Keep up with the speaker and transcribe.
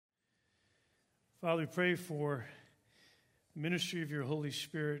Father, we pray for the ministry of your Holy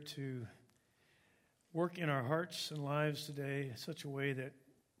Spirit to work in our hearts and lives today in such a way that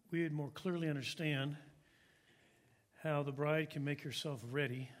we would more clearly understand how the bride can make herself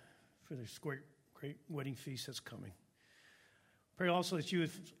ready for this great wedding feast that's coming. Pray also that you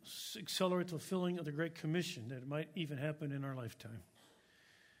would accelerate the fulfilling of the Great Commission, that it might even happen in our lifetime.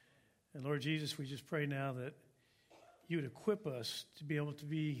 And Lord Jesus, we just pray now that you would equip us to be able to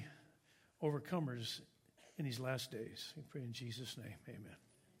be overcomers in these last days. We pray in Jesus' name, amen.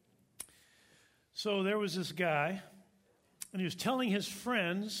 So there was this guy, and he was telling his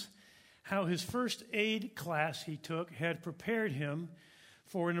friends how his first aid class he took had prepared him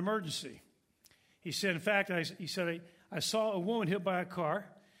for an emergency. He said, in fact, I saw a woman hit by a car,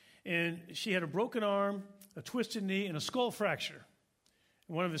 and she had a broken arm, a twisted knee, and a skull fracture.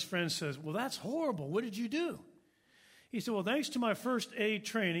 And one of his friends says, well, that's horrible. What did you do? He said, well, thanks to my first aid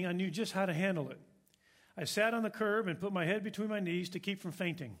training, I knew just how to handle it. I sat on the curb and put my head between my knees to keep from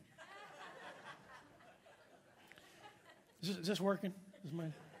fainting. Is this working?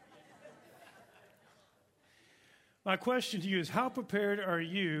 My question to you is, how prepared are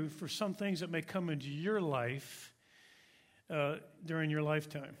you for some things that may come into your life during your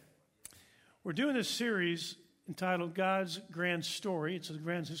lifetime? We're doing this series entitled God's Grand Story. It's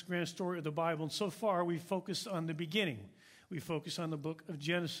this grand story of the Bible. And so far, we've focused on the beginning. We focused on the book of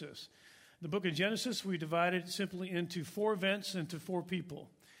Genesis. The book of Genesis, we divided simply into 4 events and to 4 people.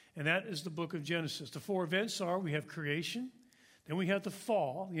 And that is the book of Genesis. The 4 events are, we have creation. Then we have the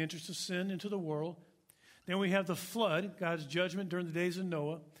fall, the entrance of sin into the world. Then we have the flood, God's judgment during the days of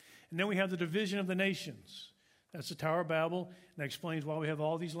Noah. And then we have the division of the nations. That's the Tower of Babel. And that explains why we have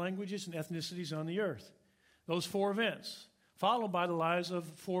all these languages and ethnicities on the earth. Those 4 events, followed by the lives of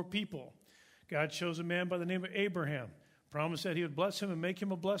 4 people. God chose a man by the name of Abraham, promised that he would bless him and make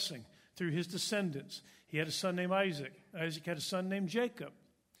him a blessing through his descendants. He had a son named Isaac. Isaac had a son named Jacob.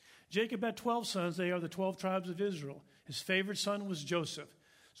 Jacob had 12 sons. They are the 12 tribes of Israel. His favorite son was Joseph.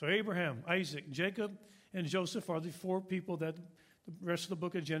 So Abraham, Isaac, Jacob, and Joseph are the 4 people that the rest of the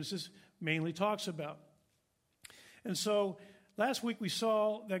book of Genesis mainly talks about. And so last week we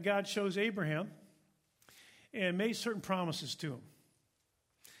saw that God chose Abraham and made certain promises to him.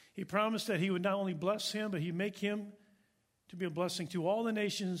 He promised that he would not only bless him, but he'd make him to be a blessing to all the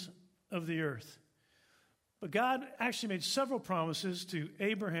nations of the earth. But God actually made several promises to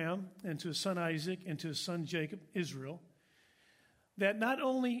Abraham and to his son Isaac and to his son Jacob, Israel, that not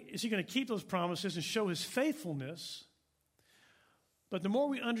only is he going to keep those promises and show his faithfulness, but the more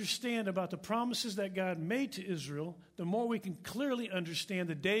we understand about the promises that God made to Israel, the more we can clearly understand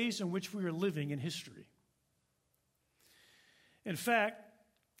the days in which we are living in history. In fact,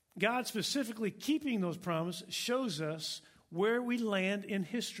 God specifically keeping those promises shows us where we land in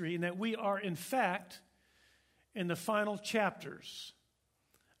history and that we are, in fact, in the final chapters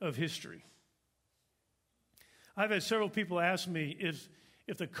of history. I've had several people ask me if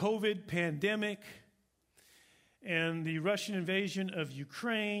the COVID pandemic and the Russian invasion of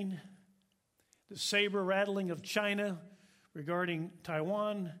Ukraine, the saber rattling of China regarding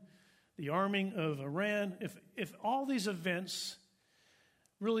Taiwan, the arming of Iran, if all these events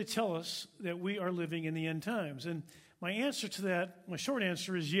really tell us that we are living in the end times. And my answer to that, my short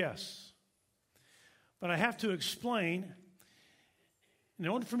answer is yes. But I have to explain, in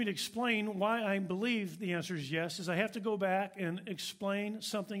order for me to explain why I believe the answer is yes, is I have to go back and explain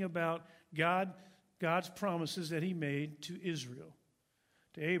something about God's promises that he made to Israel,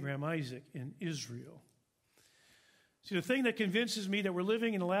 to Abraham, Isaac, and Israel. See, the thing that convinces me that we're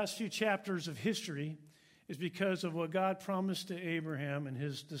living in the last few chapters of history is because of what God promised to Abraham and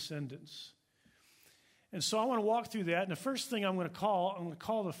his descendants. And so I want to walk through that. And the first thing I'm going to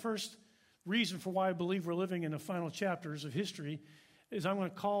call the first reason for why I believe we're living in the final chapters of history is I'm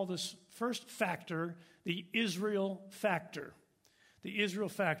going to call this first factor the Israel factor. The Israel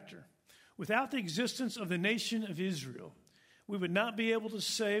factor. Without the existence of the nation of Israel, we would not be able to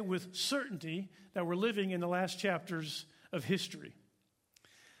say with certainty that we're living in the last chapters of history.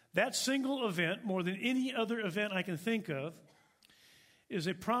 That single event, more than any other event I can think of, is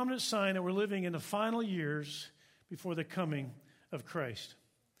a prominent sign that we're living in the final years before the coming of Christ.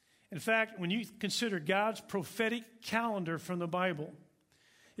 In fact, when you consider God's prophetic calendar from the Bible,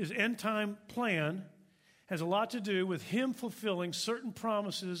 his end-time plan has a lot to do with him fulfilling certain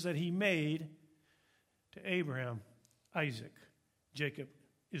promises that he made to Abraham, Isaac, Jacob,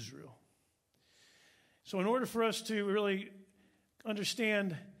 Israel. So in order for us to really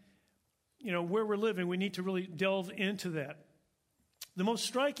understand, where we're living, we need to really delve into that. The most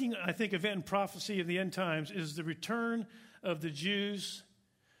striking, I think, event in prophecy of the end times is the return of the Jews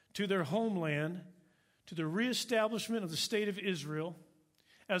to their homeland, to the reestablishment of the state of Israel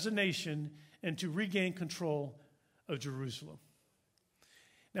as a nation, and to regain control of Jerusalem.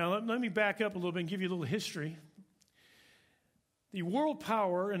 Now, let me back up a little bit and give you a little history. The world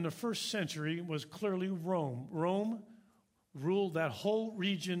power in the first century was clearly Rome. Rome ruled that whole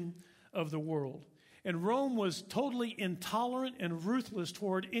region of the world. And Rome was totally intolerant and ruthless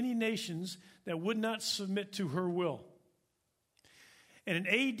toward any nations that would not submit to her will. And in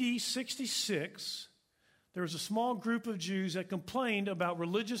AD 66, there was a small group of Jews that complained about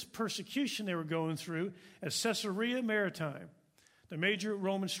religious persecution they were going through at Caesarea Maritima, the major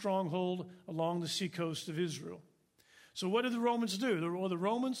Roman stronghold along the seacoast of Israel. So what did the Romans do? The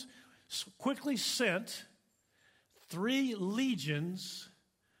Romans quickly sent 3 legions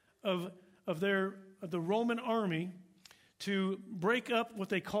of the Roman army to break up what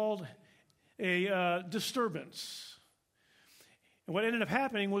they called a disturbance. And what ended up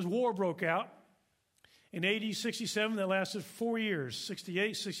happening was war broke out in AD 67 that lasted 4 years,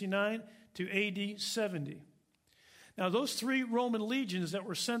 68, 69 to AD 70. Now, those 3 Roman legions that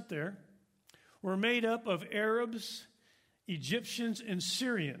were sent there were made up of Arabs, Egyptians, and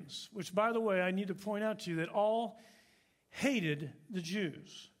Syrians, which, by the way, I need to point out to you that all hated the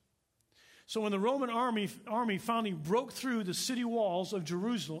Jews. So when the Roman army finally broke through the city walls of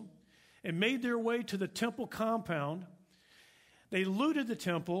Jerusalem and made their way to the temple compound, they looted the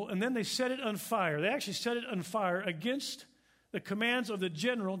temple, and then they set it on fire. They actually set it on fire against the commands of the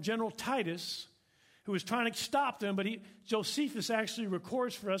General Titus, who was trying to stop them. But Josephus actually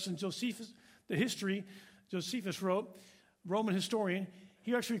records for us, and Josephus wrote, Roman historian,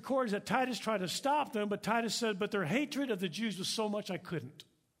 he actually records that Titus tried to stop them, but Titus said, but their hatred of the Jews was so much I couldn't.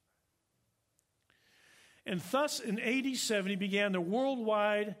 And thus, in AD 70, began the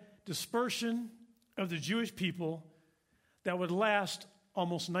worldwide dispersion of the Jewish people that would last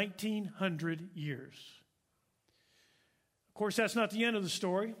almost 1,900 years. Of course, that's not the end of the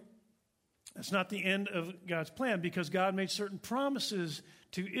story. That's not the end of God's plan, because God made certain promises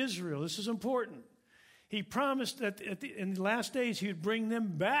to Israel. This is important. He promised that in the last days, he would bring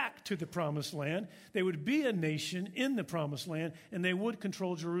them back to the promised land. They would be a nation in the promised land, and they would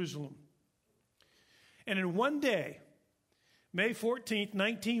control Jerusalem. And in one day, May 14th,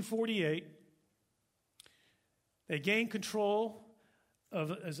 1948, they gained control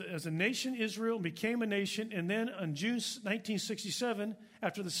as a nation, Israel, became a nation. And then on June 1967,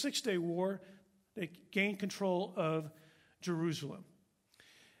 after the Six-Day War, they gained control of Jerusalem.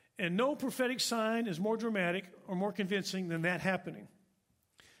 And no prophetic sign is more dramatic or more convincing than that happening.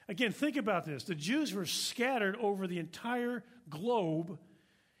 Again, think about this. The Jews were scattered over the entire globe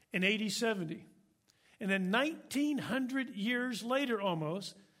in AD 70. And then 1,900 years later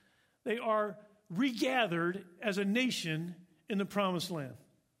almost, they are regathered as a nation in the promised land.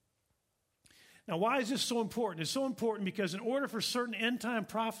 Now, why is this so important? It's so important because in order for certain end-time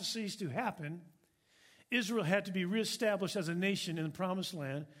prophecies to happen, Israel had to be reestablished as a nation in the promised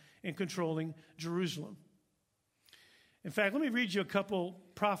land and controlling Jerusalem. In fact, let me read you a couple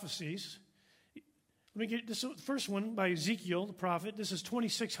prophecies. Let me get this first one by Ezekiel, the prophet. This is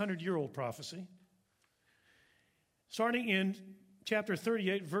 2,600-year-old prophecy. Starting in chapter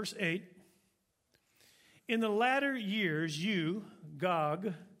 38, verse 8. In the latter years, you,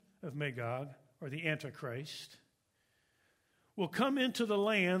 Gog of Magog, or the Antichrist, will come into the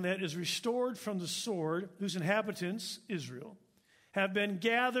land that is restored from the sword, whose inhabitants, Israel, have been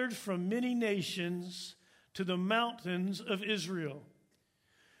gathered from many nations to the mountains of Israel,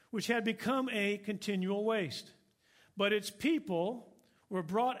 which had become a continual waste. But its people were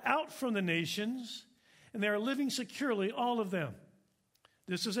brought out from the nations, and they are living securely, all of them.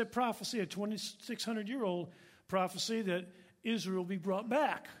 This is a prophecy, a 2,600-year-old prophecy that Israel will be brought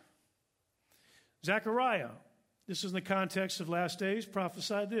back. Zechariah, this is in the context of last days,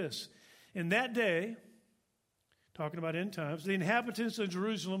 prophesied this. In that day, talking about end times, the inhabitants of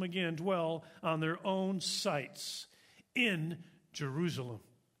Jerusalem again dwell on their own sites in Jerusalem.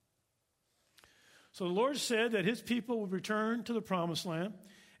 So the Lord said that his people would return to the promised land,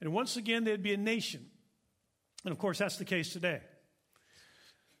 and once again they'd be a nation. And of course, that's the case today.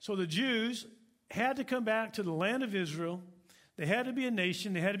 So the Jews had to come back to the land of Israel. They had to be a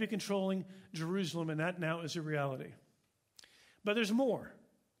nation. They had to be controlling Jerusalem, and that now is a reality. But there's more.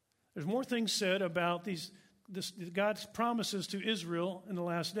 There's more things said about God's promises to Israel in the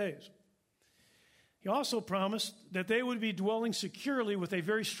last days. He also promised that they would be dwelling securely with a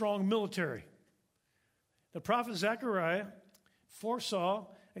very strong military. The prophet Zechariah foresaw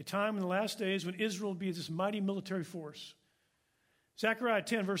a time in the last days when Israel would be this mighty military force. Zechariah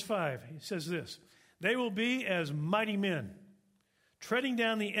 10, verse 5, he says this, "They will be as mighty men, treading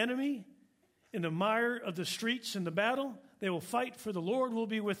down the enemy in the mire of the streets in the battle. They will fight, for the Lord will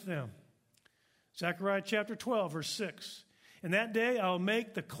be with them. Zechariah chapter 12, verse 6. In that day I will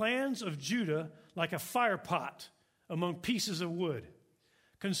make the clans of Judah like a fire pot among pieces of wood,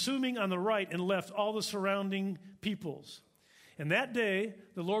 consuming on the right and left all the surrounding peoples. In that day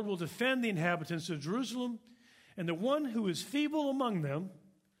the Lord will defend the inhabitants of Jerusalem, and the one who is feeble among them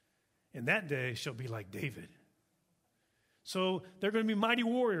in that day shall be like David. So they're going to be mighty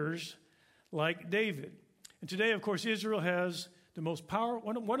warriors like David. And today, of course, Israel has the most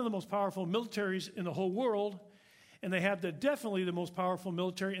one of the most powerful militaries in the whole world, and they have definitely the most powerful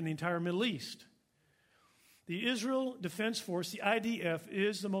military in the entire Middle East. The Israel Defense Force, the IDF,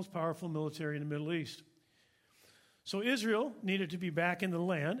 is the most powerful military in the Middle East. So Israel needed to be back in the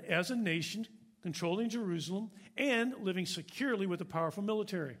land as a nation, controlling Jerusalem and living securely with a powerful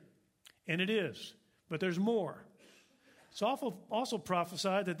military. And it is. But there's more. It's also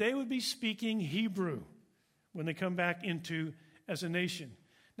prophesied that they would be speaking Hebrew when they come back into as a nation.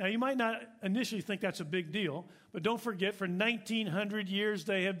 Now, you might not initially think that's a big deal, but don't forget, for 1,900 years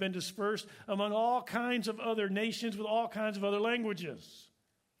they have been dispersed among all kinds of other nations with all kinds of other languages.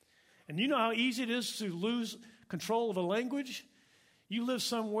 And you know how easy it is to lose control of a language? You live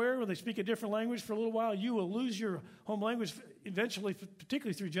somewhere where they speak a different language for a little while, you will lose your home language eventually,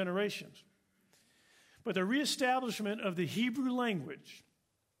 particularly through generations. But the reestablishment of the Hebrew language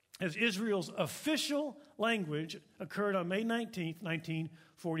as Israel's official language occurred on May 19th,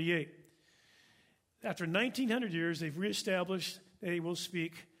 1948. After 1,900 years, they've reestablished they will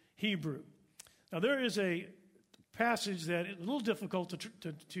speak Hebrew. Now, there is a passage that is a little difficult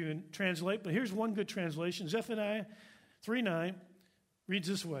to translate, but here's one good translation. Zephaniah 3:9 reads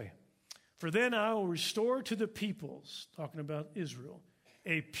this way: "For then I will restore to the peoples," talking about Israel,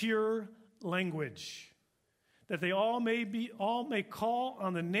 "a pure language, that they all may call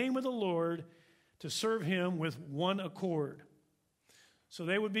on the name of the Lord to serve him with one accord." So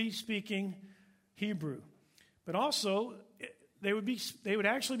they would be speaking Hebrew. But also, they would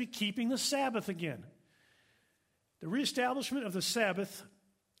actually be keeping the Sabbath again. The reestablishment of the Sabbath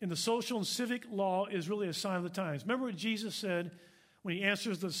in the social and civic law is really a sign of the times. Remember what Jesus said when he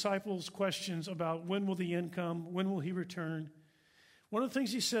answers the disciples' questions about when will the end come, when will he return? One of the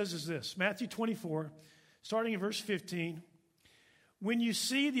things he says is this, Matthew 24, starting in verse 15, "When you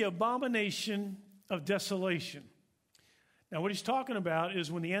see the abomination of desolation." Now, what he's talking about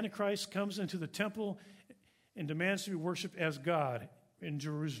is when the Antichrist comes into the temple and demands to be worshipped as God in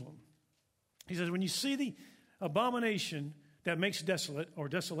Jerusalem. He says, when you see the abomination that makes desolate or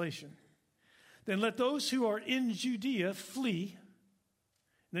desolation, then let those who are in Judea flee.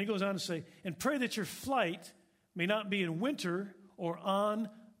 And then he goes on to say, and pray that your flight may not be in winter or on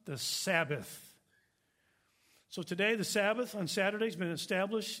the Sabbath. So today, the Sabbath on Saturday has been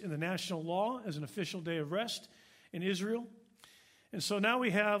established in the national law as an official day of rest in Israel. And so now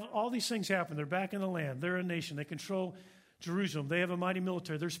we have all these things happen. They're back in the land. They're a nation. They control Jerusalem. They have a mighty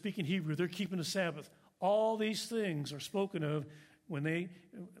military. They're speaking Hebrew. They're keeping the Sabbath. All these things are spoken of when it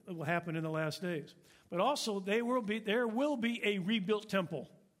will happen in the last days. But also, there will be a rebuilt temple.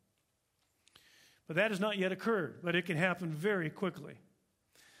 But that has not yet occurred. But it can happen very quickly.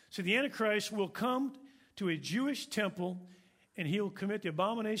 So the Antichrist will come to a Jewish temple, and he will commit the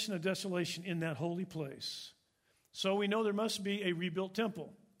abomination of desolation in that holy place. So we know there must be a rebuilt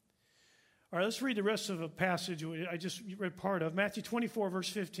temple. All right, let's read the rest of a passage I just read part of. Matthew 24, verse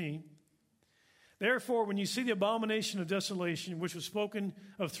 15. "Therefore, when you see the abomination of desolation, which was spoken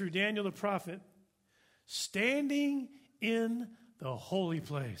of through Daniel the prophet, standing in the holy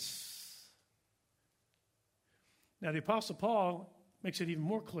place." Now, the Apostle Paul makes it even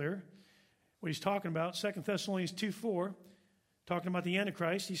more clear what he's talking about. 2 Thessalonians 2:4. Talking about the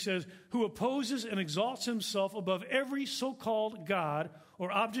Antichrist, he says, "Who opposes and exalts himself above every so-called God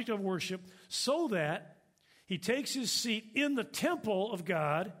or object of worship, so that he takes his seat in the temple of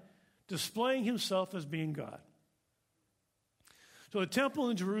God, displaying himself as being God." So the temple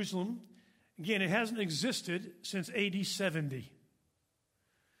in Jerusalem, again, it hasn't existed since AD 70.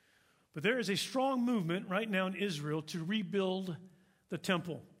 But there is a strong movement right now in Israel to rebuild the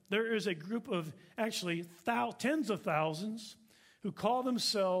temple. There is a group of actually tens of thousands who call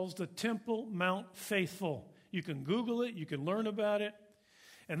themselves the Temple Mount Faithful. You can Google it, you can learn about it,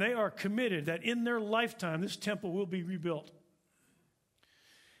 and they are committed that in their lifetime this temple will be rebuilt.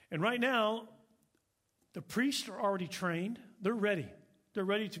 And right now, the priests are already trained. They're ready. They're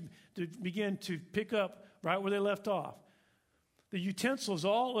ready to begin to pick up right where they left off. The utensils,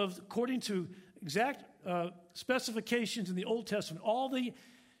 according to exact specifications in the Old Testament, all the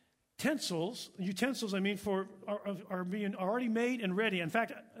utensils, are being already made and ready. In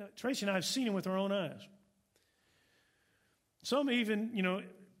fact, Tracy and I have seen them with our own eyes. Some even,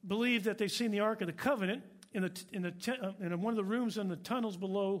 believe that they've seen the Ark of the Covenant in one of the rooms in the tunnels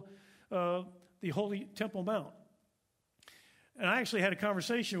below the Holy Temple Mount. And I actually had a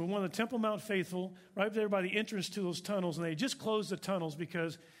conversation with one of the Temple Mount faithful right there by the entrance to those tunnels, and they just closed the tunnels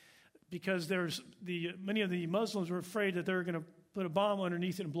because many of the Muslims were afraid that they were going to put a bomb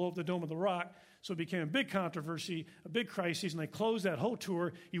underneath it and blow up the Dome of the Rock. So it became a big controversy, a big crisis, and they closed that whole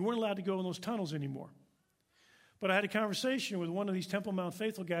tour. You weren't allowed to go in those tunnels anymore. But I had a conversation with one of these Temple Mount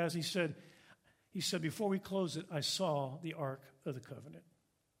faithful guys. He said, before we closed it, I saw the Ark of the Covenant.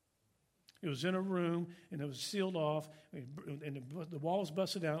 It was in a room, and it was sealed off, and the wall was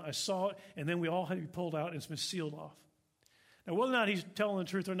busted down. I saw it, and then we all had to be pulled out, and it's been sealed off. Now, whether or not he's telling the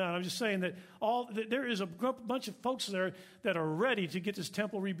truth or not, I'm just saying that there is a bunch of folks there that are ready to get this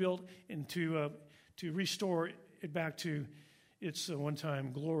temple rebuilt and to restore it back to its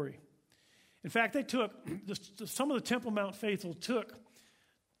one-time glory. In fact, they took, some of the Temple Mount faithful took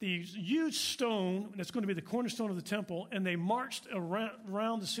the huge stone that's going to be the cornerstone of the temple, and they marched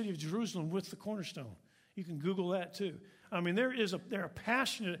around the city of Jerusalem with the cornerstone. You can Google that too. They're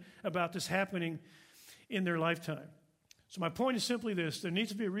passionate about this happening in their lifetime. So my point is simply this: there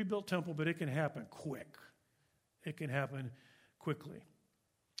needs to be a rebuilt temple, but it can happen quick. It can happen quickly.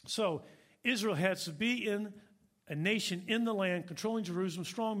 So Israel had to be in a nation in the land, controlling Jerusalem,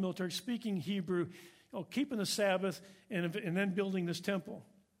 strong military, speaking Hebrew, keeping the Sabbath, and then building this temple.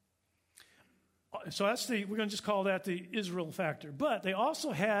 So we're going to just call that the Israel factor. But they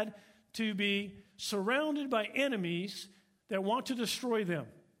also had to be surrounded by enemies that want to destroy them.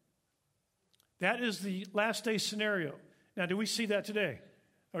 That is the last day scenario. Now, do we see that today?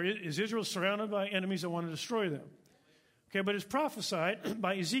 Or is Israel surrounded by enemies that want to destroy them? Okay, but it's prophesied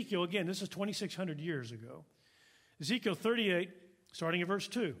by Ezekiel. Again, this is 2,600 years ago. Ezekiel 38, starting at verse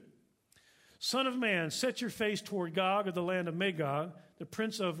 2. Son of man, set your face toward Gog of the land of Magog, the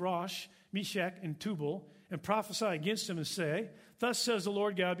prince of Rosh, Meshach, and Tubal, and prophesy against him and say, Thus says the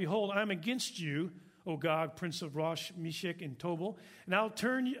Lord God, Behold, I am against you, O Gog, prince of Rosh, Meshach, and Tubal, and I will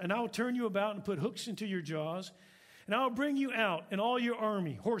turn you about and put hooks into your jaws, and I will bring you out and all your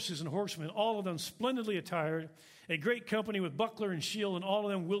army, horses and horsemen, all of them splendidly attired, a great company with buckler and shield, and all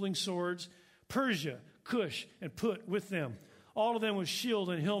of them wielding swords, Persia, Cush, and Put with them, all of them with shield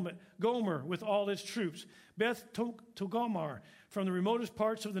and helmet, Gomer with all its troops, Beth Togarmah from the remotest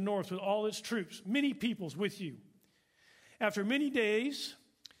parts of the north with all its troops, many peoples with you. After many days,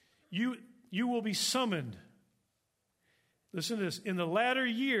 you will be summoned. Listen to this. In the latter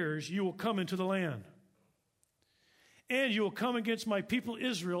years, you will come into the land. And you will come against my people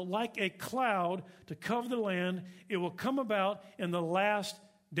Israel like a cloud to cover the land. It will come about in the last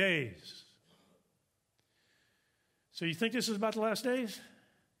days. So you think this is about the last days?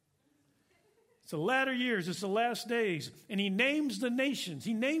 It's the latter years. It's the last days. And he names the nations.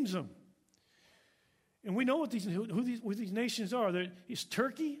 He names them. And we know who these nations are. It's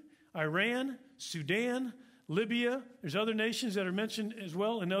Turkey, Iran, Sudan, Libya. There's other nations that are mentioned as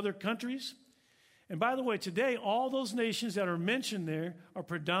well in other countries. And by the way, today, all those nations that are mentioned there are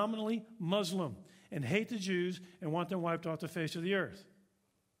predominantly Muslim and hate the Jews and want them wiped off the face of the earth.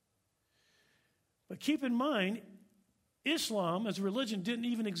 But keep in mind, Islam as a religion didn't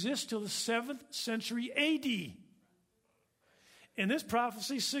even exist till the 7th century AD. And this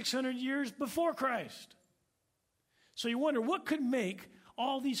prophecy 600 years before Christ. So you wonder, what could make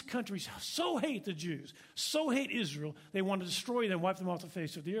all these countries so hate the Jews, so hate Israel, they want to destroy them, wipe them off the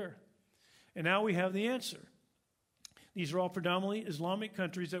face of the earth? And now we have the answer. These are all predominantly Islamic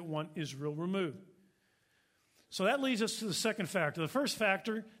countries that want Israel removed. So that leads us to the second factor. The first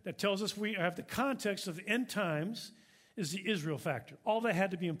factor that tells us we have the context of the end times is the Israel factor. All that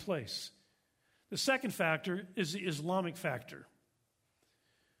had to be in place. The second factor is the Islamic factor.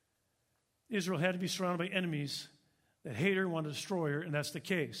 Israel had to be surrounded by enemies that hate her, want to destroy her, and that's the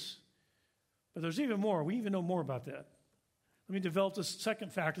case. But there's even more. We even know more about that. Let me develop this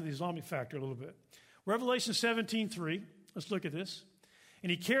second factor, the Islamic factor, a little bit. Revelation 17:3. Let's look at this. And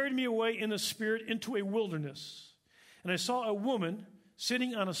he carried me away in the spirit into a wilderness. And I saw a woman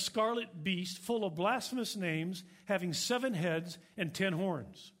sitting on a scarlet beast full of blasphemous names, having 7 heads and 10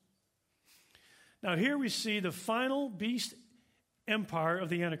 horns. Now here we see the final beast empire of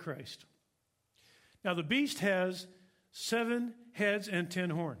the Antichrist. Now the beast has 7 heads and 10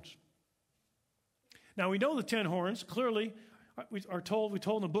 horns. Now we know the 10 horns clearly. We told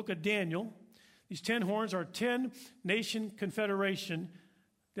in the book of Daniel, these 10 horns are 10 nation confederation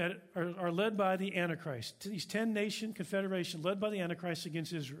that are led by the Antichrist. These 10 nation confederation led by the Antichrist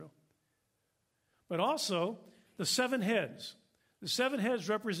against Israel. but also the seven heads. The seven heads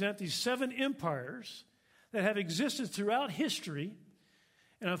represent these seven empires that have existed throughout history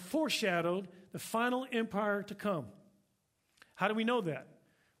and have foreshadowed the final empire to come. How do we know that?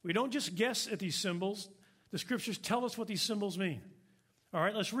 We don't just guess at these symbols. The scriptures tell us what these symbols mean. All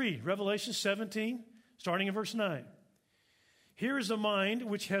right, let's read Revelation 17, starting in verse 9. Here is the mind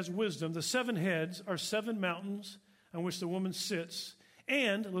which has wisdom. The seven heads are seven mountains on which the woman sits.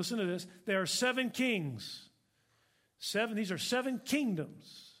 And, listen to this, there are seven kings. These are seven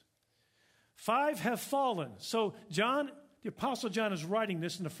kingdoms. 5 have fallen. So John, the Apostle John, is writing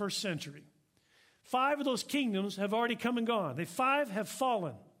this in the first century. 5 of those kingdoms have already come and gone. 5 have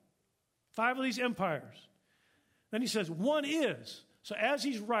fallen. 5 of these empires. Then he says, 1 is. So as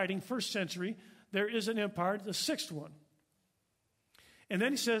he's writing, first century, there is an empire, the 6th one. And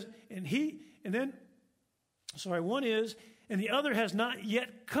then he says, 1 is, and the other has not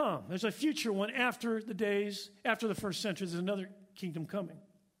yet come. There's a future one after the first century. There's another kingdom coming.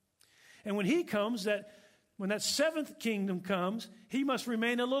 And when he comes, when that 7th kingdom comes, he must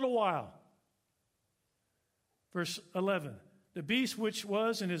remain a little while. Verse 11, the beast which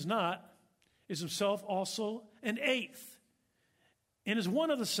was and is not is himself also an 8th, and is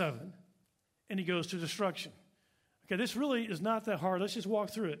one of the 7, and he goes to destruction. Okay, this really is not that hard. Let's just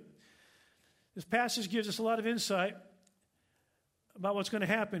walk through it. This passage gives us a lot of insight about what's going to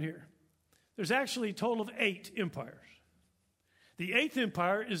happen here. There's actually a total of 8 empires. The 8th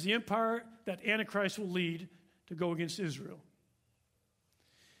empire is the empire that Antichrist will lead to go against Israel.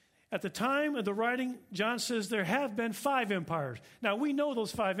 At the time of the writing, John says there have been 5 empires. Now, we know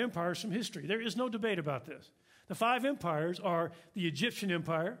those 5 empires from history. There is no debate about this. The 5 empires are the Egyptian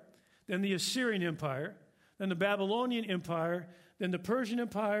Empire, then the Assyrian Empire, then the Babylonian Empire, then the Persian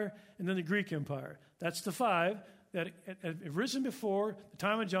Empire, and then the Greek Empire. That's the 5 that have risen before the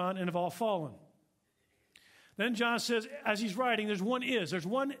time of John and have all fallen. Then John says, as he's writing, there's one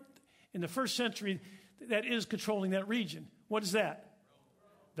in the first century that is controlling that region. What is that?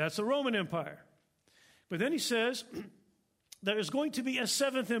 That's the Roman Empire. But then he says there is going to be a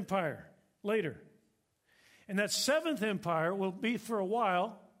 7th empire later. And that 7th empire will be for a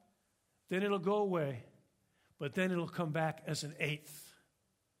while, then it'll go away, but then it'll come back as an 8th.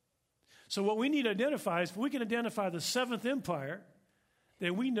 So what we need to identify is if we can identify the 7th empire,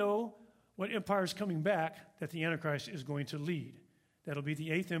 then we know what empire is coming back that the Antichrist is going to lead. That'll be the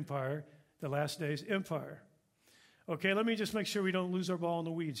 8th empire, the last days empire. Okay, let me just make sure we don't lose our ball in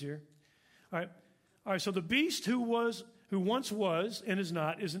the weeds here. All right, so the beast who once was and is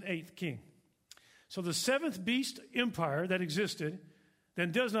not is an 8th king. So the 7th beast empire that existed,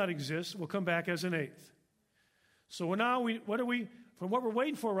 then does not exist, will come back as an 8th. So now what we're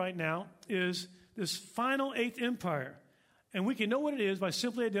waiting for right now is this final 8th empire. And we can know what it is by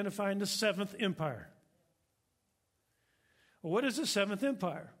simply identifying the 7th empire. Well, what is the 7th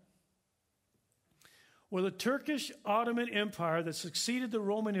empire? Well, the Turkish Ottoman Empire that succeeded the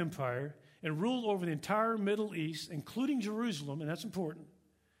Roman Empire and ruled over the entire Middle East, including Jerusalem, and that's important.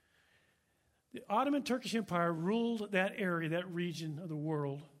 The Ottoman Turkish Empire ruled that area, that region of the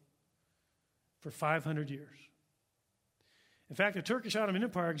world, for 500 years. In fact, the Turkish Ottoman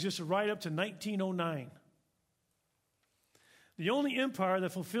Empire existed right up to 1909. The only empire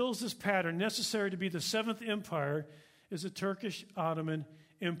that fulfills this pattern necessary to be the 7th empire is the Turkish Ottoman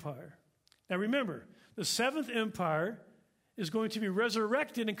Empire. Now remember, the 7th empire is going to be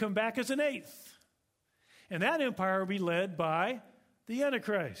resurrected and come back as an 8th. And that empire will be led by the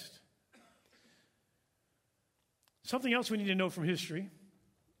Antichrist. Something else we need to know from history.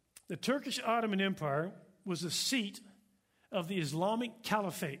 The Turkish Ottoman Empire was the seat of the Islamic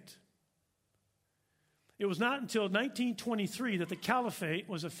Caliphate. It was not until 1923 that the Caliphate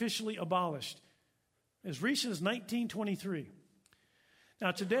was officially abolished. As recent as 1923.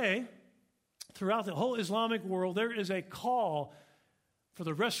 Now today, throughout the whole Islamic world, there is a call for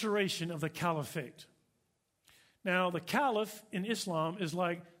the restoration of the Caliphate. Now, the Caliph in Islam is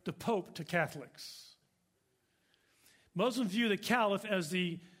like the Pope to Catholics. Muslims view the Caliph as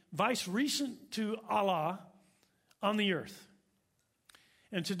the vice-regent to Allah on the earth.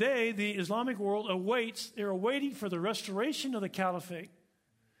 And today, the Islamic world they're waiting for the restoration of the Caliphate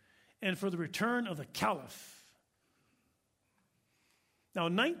and for the return of the Caliph. Now,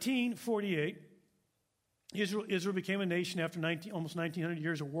 in 1948, Israel became a nation after almost 1900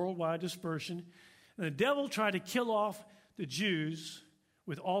 years of worldwide dispersion. And the devil tried to kill off the Jews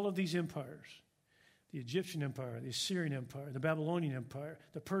with all of these empires. The Egyptian Empire, the Assyrian Empire, the Babylonian Empire,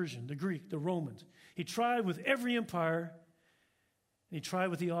 the Persian, the Greek, the Romans. He tried with every empire, and he tried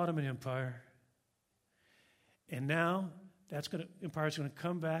with the Ottoman Empire. And now empire is going to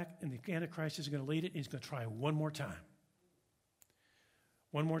come back, and the Antichrist is going to lead it, and he's going to try one more time.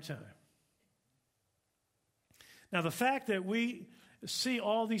 One more time. Now, the fact that we see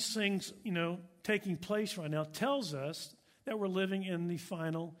all these things, taking place right now tells us that we're living in the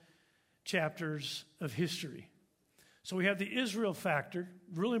final chapters of history. So we have the Israel factor,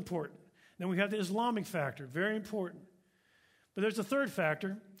 really important. Then we have the Islamic factor, very important. But there's a third factor,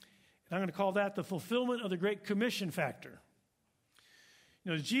 and I'm going to call that the fulfillment of the Great Commission factor.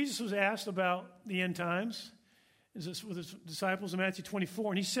 Jesus was asked about the end times with his disciples in Matthew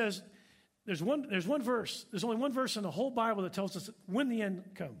 24, and he says, there's only one verse in the whole Bible that tells us when the end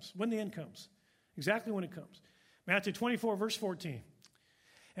comes, exactly when it comes. Matthew 24, verse 14.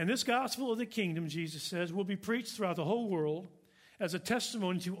 And this gospel of the kingdom, Jesus says, will be preached throughout the whole world as a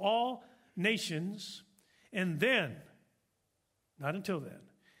testimony to all nations, and then, not until then,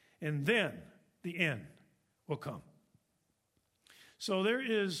 and then the end will come. So there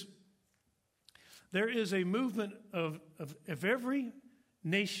is a movement of every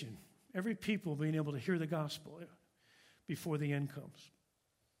nation, every people being able to hear the gospel before the end comes.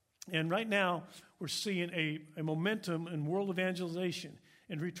 And right now, we're seeing a momentum in world evangelization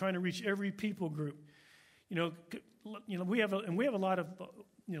and trying to reach every people group. We have a lot of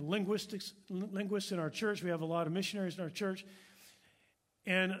linguists in our church. We have a lot of missionaries in our church,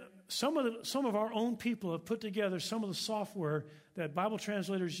 and some of our own people have put together some of the software that Bible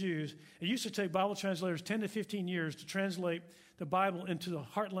translators use. It used to take Bible translators 10 to 15 years to translate the Bible into the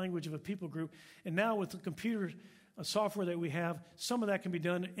heart language of a people group, and now with the computer software that we have, some of that can be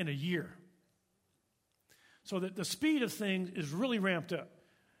done in a year. So that the speed of things is really ramped up,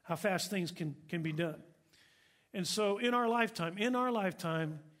 how fast things can be done. And so in our lifetime,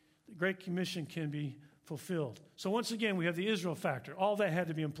 the Great Commission can be fulfilled. So once again, we have the Israel factor. All that had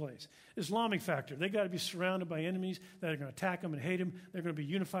to be in place. Islamic factor. They got to be surrounded by enemies that are going to attack them and hate them. They're going to be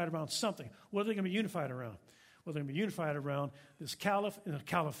unified around something. What are they going to be unified around? Well, they're going to be unified around this caliph and the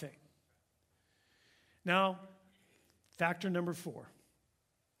caliphate. Now, factor number 4.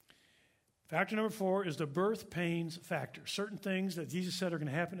 Factor number 4 is the birth pains factor. Certain things that Jesus said are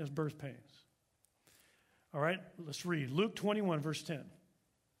going to happen as birth pains. All right, let's read. Luke 21, verse 10.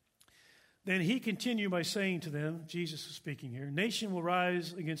 Then he continued by saying to them, Jesus is speaking here, nation will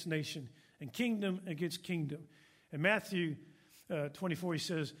rise against nation and kingdom against kingdom. In Matthew 24, he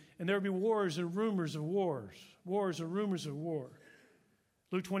says, and there will be wars and rumors of wars. Wars and rumors of war.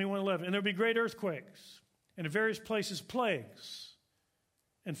 Luke 21:11, and there will be great earthquakes, and in various places plagues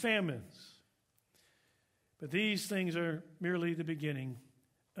and famines. But these things are merely the beginning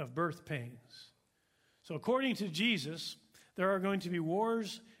of birth pains. So according to Jesus, there are going to be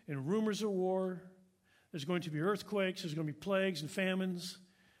wars and rumors of war. There's going to be earthquakes. There's going to be plagues and famines.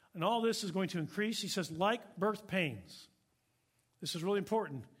 And all this is going to increase, he says, like birth pains. This is really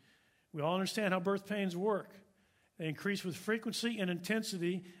important. We all understand how birth pains work. They increase with frequency and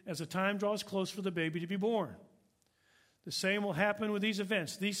intensity as the time draws close for the baby to be born. The same will happen with these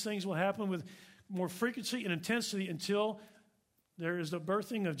events. These things will happen with more frequency and intensity until there is the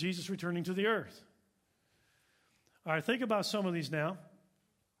birthing of Jesus returning to the earth. All right, think about some of these now.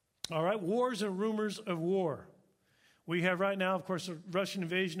 All right, wars and rumors of war. We have right now, of course, the Russian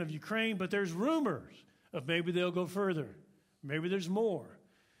invasion of Ukraine, but there's rumors of maybe they'll go further. Maybe there's more.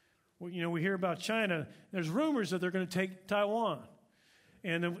 We hear about China. There's rumors that they're going to take Taiwan.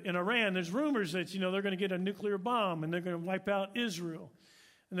 And in Iran, there's rumors that, they're going to get a nuclear bomb and they're going to wipe out Israel.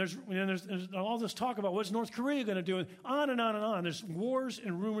 And there's all this talk about what's North Korea going to do, and on and on and on. There's wars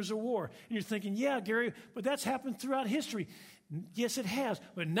and rumors of war. And you're thinking, yeah, Gary, but that's happened throughout history. Yes, it has,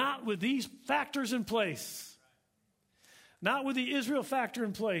 but not with these factors in place. Not with the Israel factor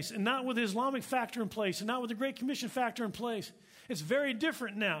in place, and not with the Islamic factor in place, and not with the Great Commission factor in place. It's very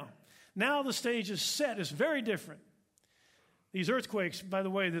different now. Now the stage is set. It's very different. These earthquakes, by the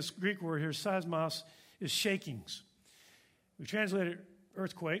way, this Greek word here, seismos, is shakings. We translate it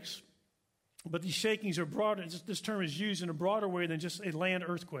earthquakes, but these shakings are broader. This term is used in a broader way than just a land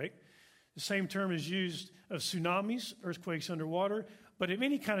earthquake. The same term is used of tsunamis, earthquakes underwater, but of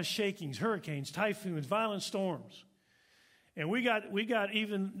any kind of shakings, hurricanes, typhoons, violent storms. And we got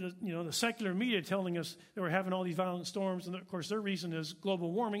even the secular media telling us that we're having all these violent storms, and of course their reason is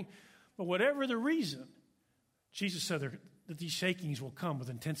global warming. But whatever the reason, Jesus said that these shakings will come with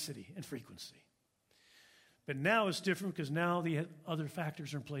intensity and frequency. But now it's different because now the other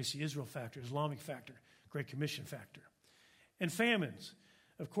factors are in place: the Israel factor, Islamic factor, Great Commission factor, and famines.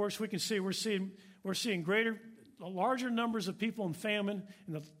 Of course, we can see we're seeing larger numbers of people in famine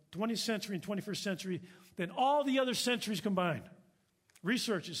in the 20th century and 21st century than all the other centuries combined.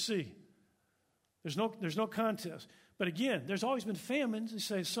 Researchers see. There's no contest. But again, there's always been famines. They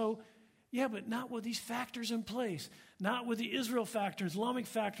say, so, yeah, but not with these factors in place. Not with the Israel factor, Islamic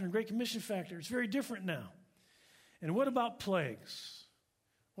factor, and Great Commission factor. It's very different now. And what about plagues?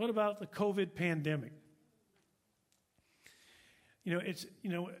 What about the COVID pandemic?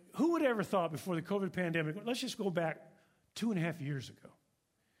 Who would ever thought before the COVID pandemic, let's just go back 2.5 years ago.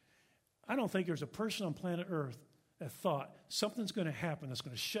 I don't think there's a person on planet Earth that thought something's going to happen that's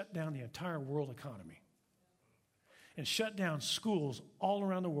going to shut down the entire world economy and shut down schools all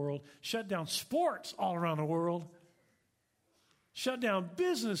around the world, shut down sports all around the world, shut down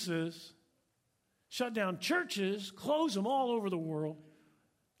businesses, shut down churches, close them all over the world.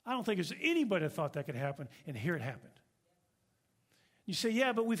 I don't think there's anybody that thought that could happen, and here it happened. You say,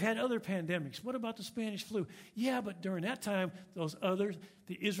 yeah, but we've had other pandemics. What about the Spanish flu? Yeah, but during that time, the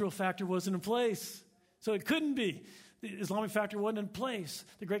Israel factor wasn't in place. So it couldn't be. The Islamic factor wasn't in place.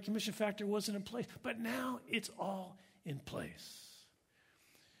 The Great Commission factor wasn't in place. But now it's all in place.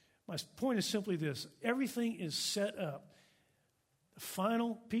 My point is simply this. Everything is set up. The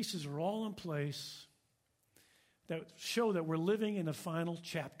final pieces are all in place that show that we're living in the final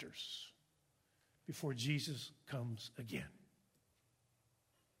chapters before Jesus comes again.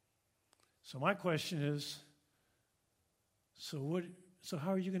 So my question is, so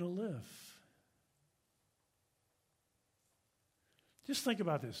how are you going to live? Just think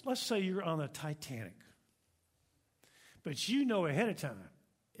about this. Let's say you're on the Titanic, but you know ahead of time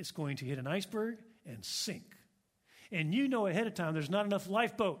it's going to hit an iceberg and sink. And you know ahead of time there's not enough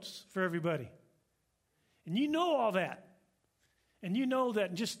lifeboats for everybody. And you know all that. And you know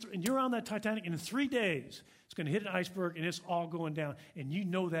that and you're on that Titanic, and in 3 days, it's going to hit an iceberg, and it's all going down. And you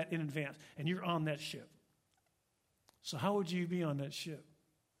know that in advance, and you're on that ship. So how would you be on that ship?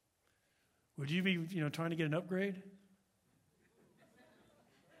 Would you be, trying to get an upgrade?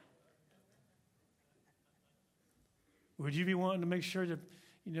 Would you be wanting to make sure to,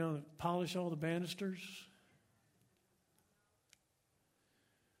 polish all the banisters?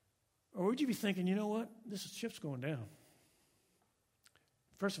 Or would you be thinking, you know what? This ship's going down.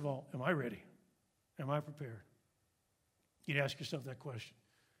 First of all, am I ready? Am I prepared? You'd ask yourself that question.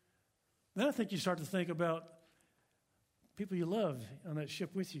 Then I think you start to think about people you love on that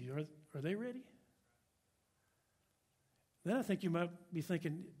ship with you. Are they ready? Then I think you might be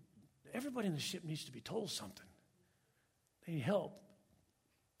thinking, everybody in the ship needs to be told something. They need help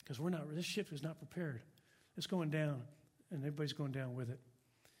because this ship is not prepared. It's going down, and everybody's going down with it.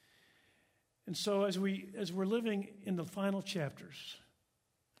 And so as we're living in the final chapters,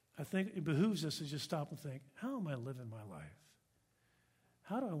 I think it behooves us to just stop and think, how am I living my life?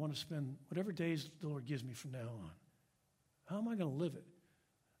 How do I want to spend whatever days the Lord gives me from now on? How am I going to live it?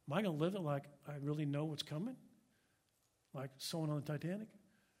 Am I going to live it like I really know what's coming? Like someone on the Titanic?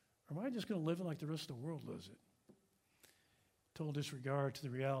 Or am I just going to live it like the rest of the world lives it? Total disregard to the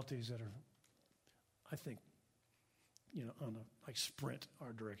realities that are, I think, on a sprint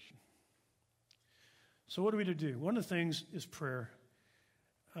our direction. So what are we to do? One of the things is prayer.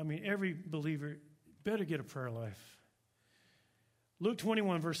 I mean, every believer better get a prayer life. Luke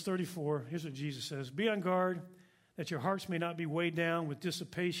 21, verse 34, here's what Jesus says. Be on guard that your hearts may not be weighed down with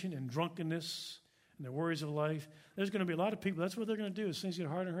dissipation and drunkenness and the worries of life. There's going to be a lot of people, that's what they're going to do. As things get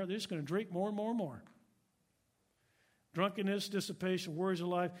harder and harder, they're just going to drink more and more and more. Drunkenness, dissipation, worries of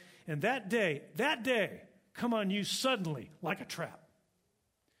life. And that day, come on you suddenly like a trap.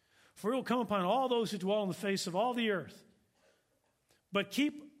 For it will come upon all those who dwell on the face of all the earth. But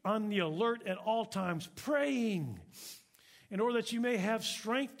keep on the alert at all times, praying, in order that you may have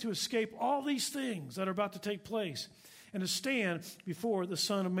strength to escape all these things that are about to take place and to stand before the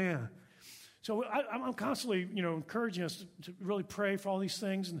Son of Man. So I'm constantly, encouraging us to really pray for all these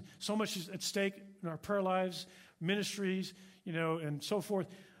things, and so much is at stake in our prayer lives, ministries, and so forth.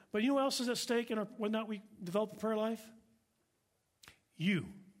 But you know what else is at stake in whether or not we develop a prayer life? You're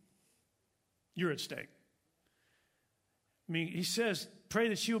at stake. I mean, he says, pray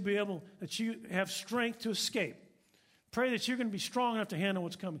that you have strength to escape. Pray that you're going to be strong enough to handle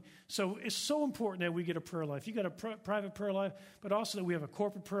what's coming. So it's so important that we get a prayer life. You got a private prayer life, but also that we have a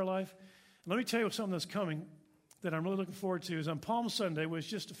corporate prayer life. And let me tell you something that's coming that I'm really looking forward to is on Palm Sunday, which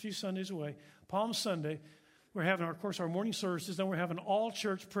is just a few Sundays away. Palm Sunday, we're having, of course, our morning services. Then we're having an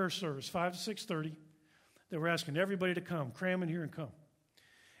all-church prayer service, 5 to 6:30, that we're asking everybody to come, cram in here and come.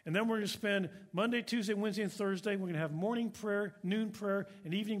 And then we're going to spend Monday, Tuesday, Wednesday, and Thursday. We're going to have morning prayer, noon prayer,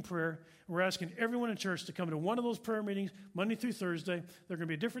 and evening prayer. We're asking everyone in church to come to one of those prayer meetings, Monday through Thursday. They're going to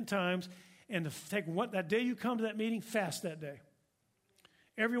be at different times. And to take that day you come to that meeting, fast that day.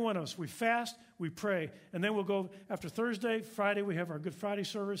 Every one of us, we fast, we pray. And then we'll go after Thursday, Friday, we have our Good Friday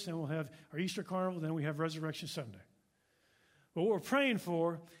service. Then we'll have our Easter Carnival. Then we have Resurrection Sunday. But what we're praying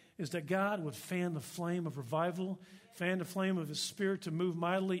for is that God would fan the flame of revival, fan the flame of His Spirit to move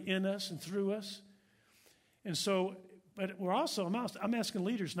mightily in us and through us. And so, but we're also, I'm asking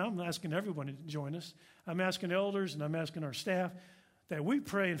leaders, now I'm asking everyone to join us. I'm asking elders and I'm asking our staff that we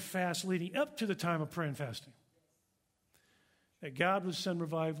pray and fast leading up to the time of prayer and fasting. That God would send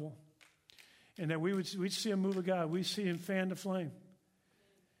revival and that we'd see a move of God. We'd see Him fan the flame.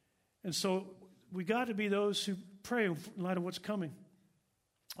 And so we got to be those who pray in light of what's coming.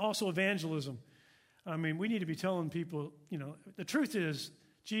 Also, evangelism. I mean, we need to be telling people, the truth is,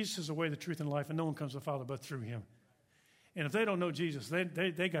 Jesus is the way, the truth, and life, and no one comes to the Father but through Him. And if they don't know Jesus,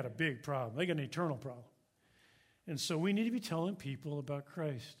 they got a big problem. They got an eternal problem. And so we need to be telling people about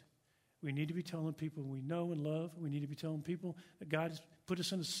Christ. We need to be telling people we know and love. We need to be telling people that God has put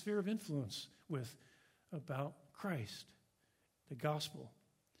us in a sphere of influence with about Christ, the gospel.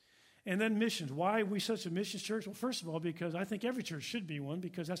 And then missions. Why are we such a missions church? Well, first of all, because I think every church should be one,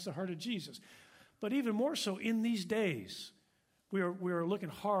 because that's the heart of Jesus. But even more so in these days, we are looking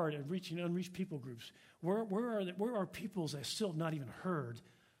hard at reaching unreached people groups. Where are peoples that still have not even heard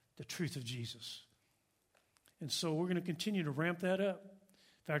the truth of Jesus? And so we're going to continue to ramp that up.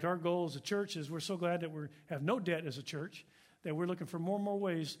 In fact, our goal as a church is we're so glad that we have no debt as a church, that we're looking for more and more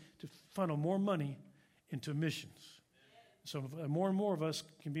ways to funnel more money into missions. So more and more of us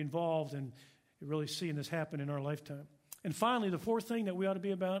can be involved in really seeing this happen in our lifetime. And finally, the fourth thing that we ought to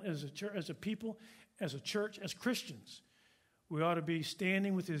be about as a church, as a people, as a church, as Christians, we ought to be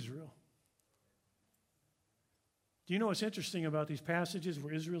standing with Israel. Do you know what's interesting about these passages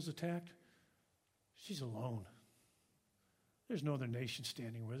where Israel's attacked? She's alone. There's no other nation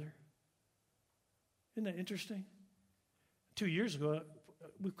standing with her. Isn't that interesting? 2 years ago,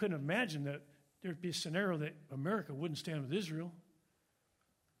 we couldn't imagine that there'd be a scenario that America wouldn't stand with Israel.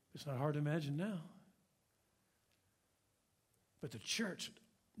 It's not hard to imagine now. But the church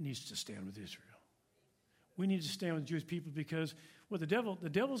needs to stand with Israel. We need to stand with the Jewish people because, well, the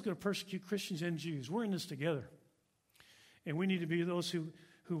devil's going to persecute Christians and Jews. We're in this together. And we need to be those who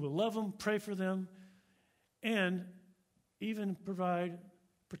will love them, pray for them, and even provide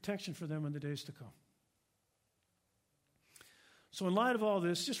protection for them in the days to come. So in light of all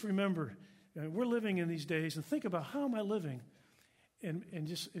this, just remember, we're living in these days, and think about, how am I living? And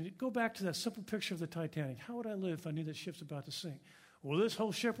go back to that simple picture of the Titanic. How would I live if I knew that ship's about to sink? Well, this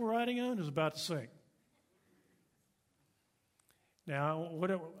whole ship we're riding on is about to sink. Now,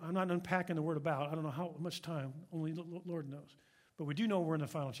 I'm not unpacking the word about. I don't know how much time. Only the Lord knows. But we do know we're in the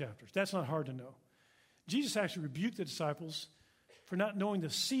final chapters. That's not hard to know. Jesus actually rebuked the disciples for not knowing the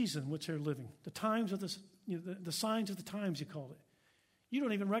season in which they're living, the times of the signs of the times, he called it. You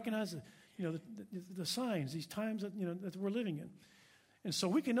don't even recognize the signs, these times that we're living in. And so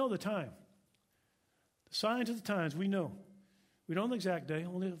we can know the time. The signs of the times we know. We don't know the exact day,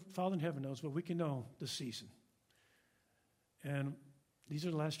 only the Father in heaven knows, but we can know the season. And these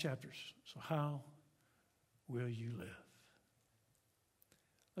are the last chapters. So how will you live?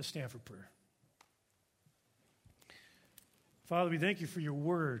 Let's stand for prayer. Father, we thank you for your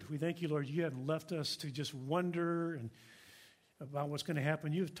word. We thank you, Lord, you haven't left us to just wonder about what's going to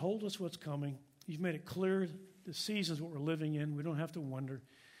happen. You've told us what's coming. You've made it clear the seasons, what we're living in. We don't have to wonder.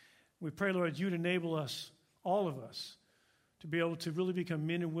 We pray, Lord, you'd enable us, all of us, to be able to really become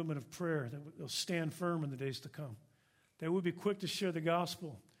men and women of prayer, that will stand firm in the days to come, that we'll be quick to share the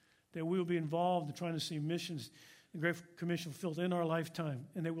gospel, that we'll be involved in trying to see missions, the Great Commission fulfilled in our lifetime,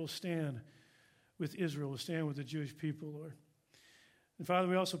 and that we'll stand with Israel, we'll stand with the Jewish people, Lord. And Father,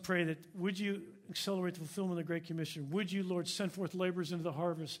 we also pray that would you accelerate the fulfillment of the Great Commission? Would you, Lord, send forth laborers into the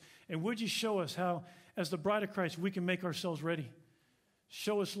harvest? And would you show us how, as the bride of Christ, we can make ourselves ready?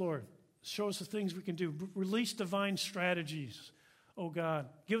 Show us, Lord. Show us the things we can do. Release divine strategies, oh God.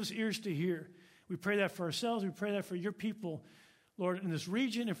 Give us ears to hear. We pray that for ourselves. We pray that for your people, Lord, in this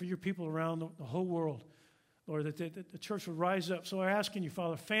region and for your people around the whole world. Lord, that the church will rise up. So we're asking you,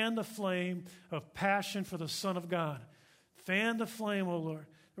 Father, fan the flame of passion for the Son of God. Fan the flame, oh Lord,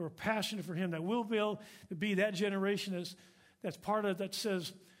 that we're passionate for him, that we'll be able to be that generation that's part of that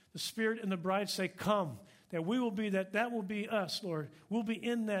says the Spirit and the bride say, come. That we will be that will be us, Lord. We'll be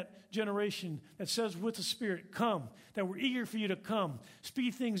in that generation that says with the Spirit, come. That we're eager for you to come.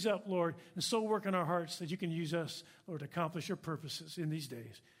 Speed things up, Lord, and so work in our hearts that you can use us, Lord, to accomplish your purposes in these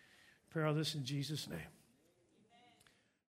days. Pray all this in Jesus' name.